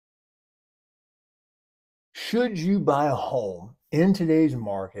Should you buy a home in today's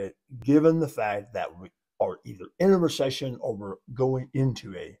market, given the fact that we are either in a recession or we're going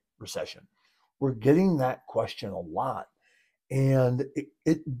into a recession? We're getting that question a lot. And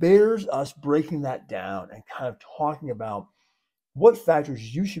it bears us breaking that down and kind of talking about what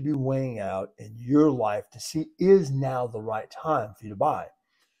factors you should be weighing out in your life to see is now the right time for you to buy.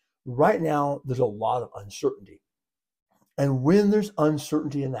 Right now, there's a lot of uncertainty. And when there's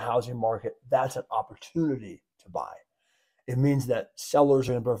uncertainty in the housing market, that's an opportunity to buy. It means that sellers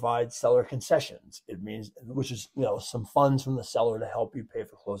are going to provide seller concessions. It means, which is, some funds from the seller to help you pay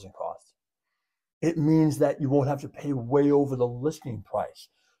for closing costs. It means that you won't have to pay way over the listing price.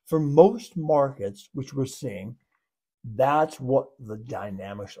 For most markets, which we're seeing, that's what the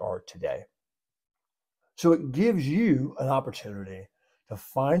dynamics are today. So it gives you an opportunity to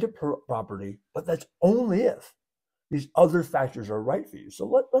find a property, but that's only if these other factors are right for you. So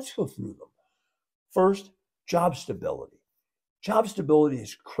let's go through them. First, job stability. Job stability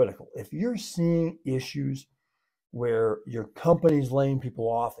is critical. If you're seeing issues where your company's laying people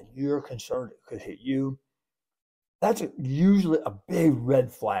off and you're concerned it could hit you, that's usually a big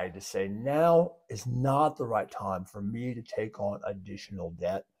red flag to say now is not the right time for me to take on additional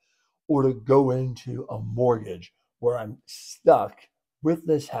debt or to go into a mortgage where I'm stuck with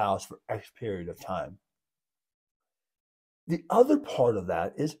this house for X period of time. The other part of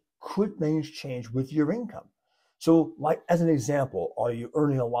that is, could things change with your income? So, like as an example, are you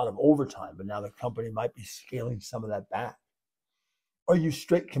earning a lot of overtime, but now the company might be scaling some of that back? Are you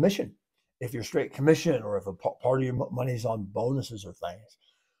straight commission? If you're straight commission, or if a part of your money's on bonuses or things,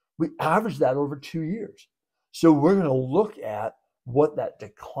 we average that over 2 years. So we're going to look at what that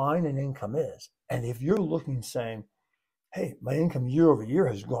decline in income is. And if you're looking saying, hey, my income year over year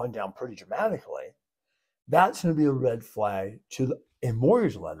has gone down pretty dramatically, that's going to be a red flag to a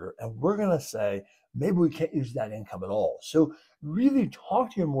mortgage lender. And we're going to say, maybe we can't use that income at all. So really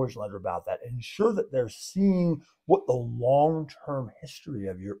talk to your mortgage lender about that and ensure that they're seeing what the long-term history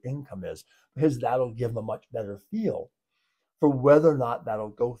of your income is, because that'll give them a much better feel for whether or not that'll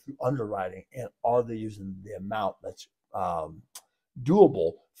go through underwriting, and are they using the amount that's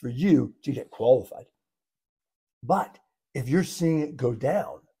doable for you to get qualified. But if you're seeing it go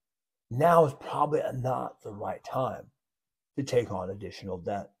down, now is probably not the right time to take on additional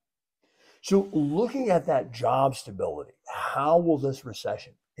debt. So looking at that job stability, how will this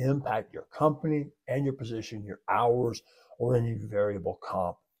recession impact your company and your position, your hours, or any variable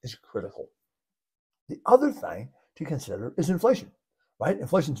comp is critical. The other thing to consider is inflation, right?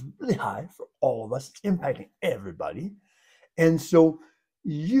 Inflation is really high for all of us. It's impacting everybody. And so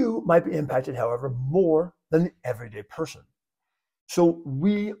you might be impacted, however, more than the everyday person. So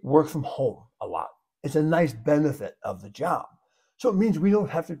we work from home a lot. It's a nice benefit of the job. So it means we don't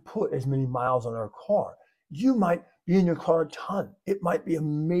have to put as many miles on our car. You might be in your car a ton. It might be a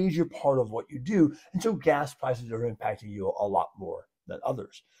major part of what you do. And so gas prices are impacting you a lot more than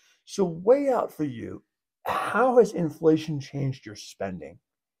others. So weigh out for you, how has inflation changed your spending?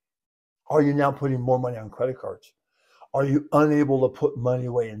 Are you now putting more money on credit cards? Are you unable to put money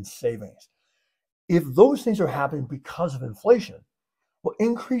away in savings? If those things are happening because of inflation, well,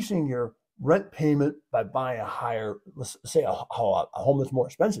 increasing your rent payment by buying a higher, let's say a home that's more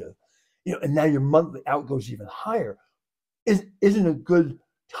expensive, and now your monthly out goes even higher, isn't a good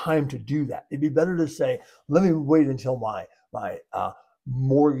time to do that. It'd be better to say, let me wait until my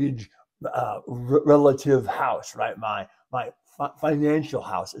mortgage relative house, right? My financial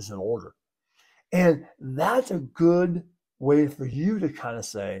house is in order, and that's a good way for you to kind of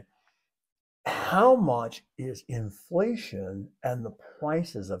say, how much is inflation and the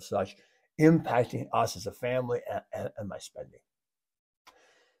prices of such impacting us as a family and my spending?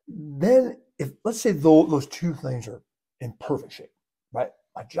 Then, if let's say those two things are in perfect shape, right?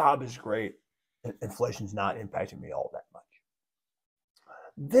 My job is great, and inflation's not impacting me all that much.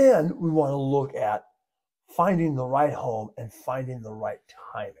 Then we want to look at finding the right home and finding the right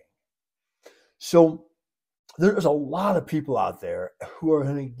timing. So there's a lot of people out there who are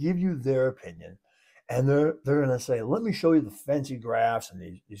going to give you their opinion, and they're going to say, let me show you the fancy graphs and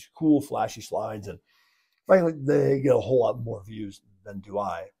these cool flashy slides, and frankly they get a whole lot more views than do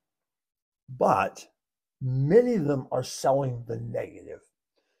I. But many of them are selling the negative.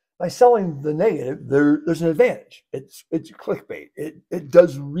 By selling the negative, there's an advantage. It's clickbait. It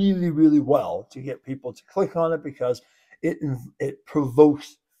does really, really well to get people to click on it because it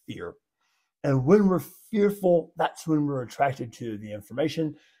provokes fear. And when we're fearful, that's when we're attracted to the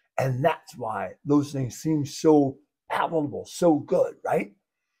information. And that's why those things seem so palatable, so good, right?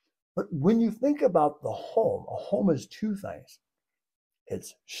 But when you think about the home, a home is two things: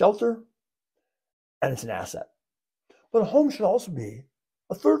 it's shelter and it's an asset. But a home should also be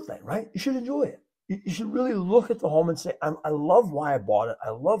a third thing, right? You should enjoy it. You should really look at the home and say, I love why I bought it. I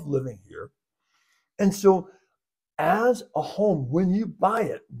love living here. And so as a home, when you buy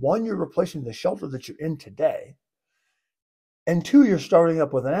it, one, you're replacing the shelter that you're in today. And two, you're starting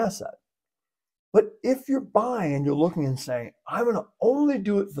up with an asset. But if you're buying and you're looking and saying, I'm going to only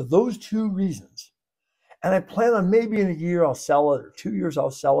do it for those two reasons, and I plan on maybe in a year I'll sell it, or 2 years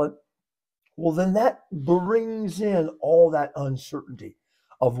I'll sell it, well, then that brings in all that uncertainty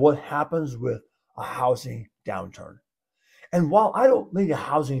of what happens with a housing downturn. And while I don't think a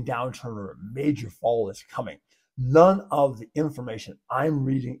housing downturn or a major fall is coming, none of the information I'm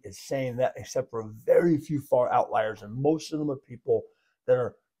reading is saying that, except for very few far outliers. And most of them are people that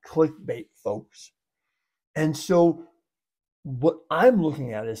are clickbait folks. And so what I'm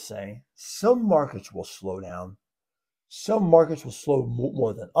looking at is saying some markets will slow down. Some markets will slow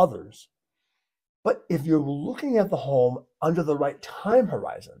more than others. But if you're looking at the home under the right time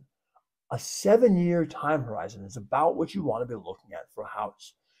horizon, a 7-year time horizon is about what you want to be looking at for a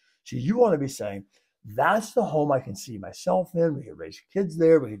house. So you want to be saying, that's the home I can see myself in. We can raise kids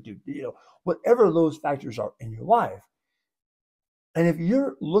there. We can do, whatever those factors are in your life. And if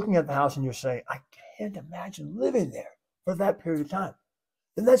you're looking at the house and you're saying, I can't imagine living there for that period of time,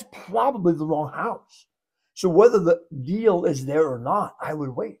 then that's probably the wrong house. So whether the deal is there or not, I would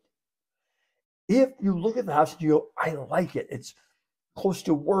wait. If you look at the house and you go, I like it. It's close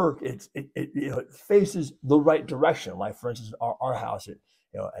to work. It faces the right direction. Like for instance, our house,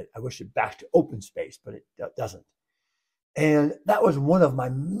 I wish it back to open space, but it doesn't. And that was one of my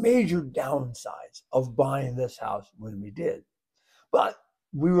major downsides of buying this house when we did. But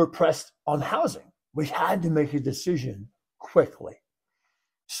we were pressed on housing. We had to make a decision quickly.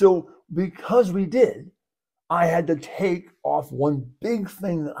 So because we did, I had to take off one big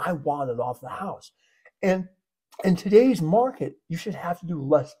thing that I wanted off the house. And in today's market, you should have to do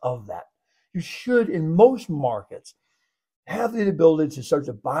less of that. You should, in most markets, have the ability to start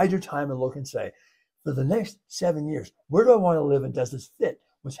to bide your time and look and say, for the next 7 years, where do I want to live, and does this fit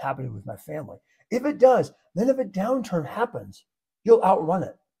what's happening with my family? If it does, then if a downturn happens, you'll outrun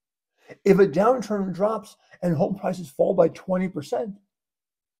it. If a downturn drops and home prices fall by 20%,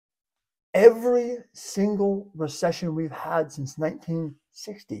 every single recession we've had since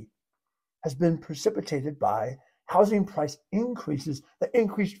 1960 has been precipitated by housing price increases that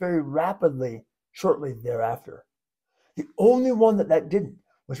increased very rapidly shortly thereafter. The only one that didn't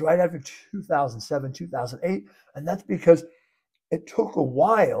was right after 2007, 2008, and that's because it took a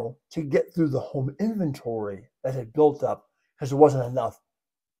while to get through the home inventory that had built up because there wasn't enough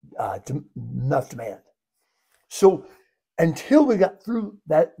demand. So until we got through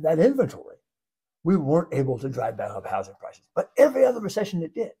that inventory, we weren't able to drive back up housing prices. But every other recession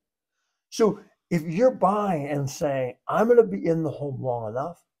it did. So if you're buying and saying, I'm going to be in the home long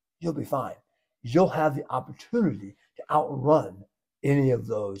enough, you'll be fine. You'll have the opportunity to outrun any of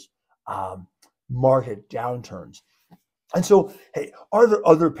those market downturns. And so, hey, are there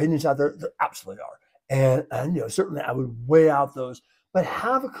other opinions out there? There absolutely are. And certainly I would weigh out those, but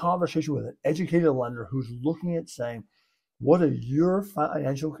have a conversation with an educated lender who's looking at saying, what are your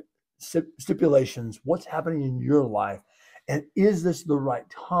financial stipulations? What's happening in your life? And is this the right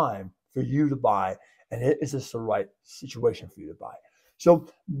time for you to buy? And is this the right situation for you to buy? So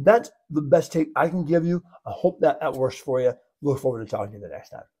that's the best take I can give you. I hope that works for you. Look forward to talking to you the next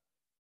time.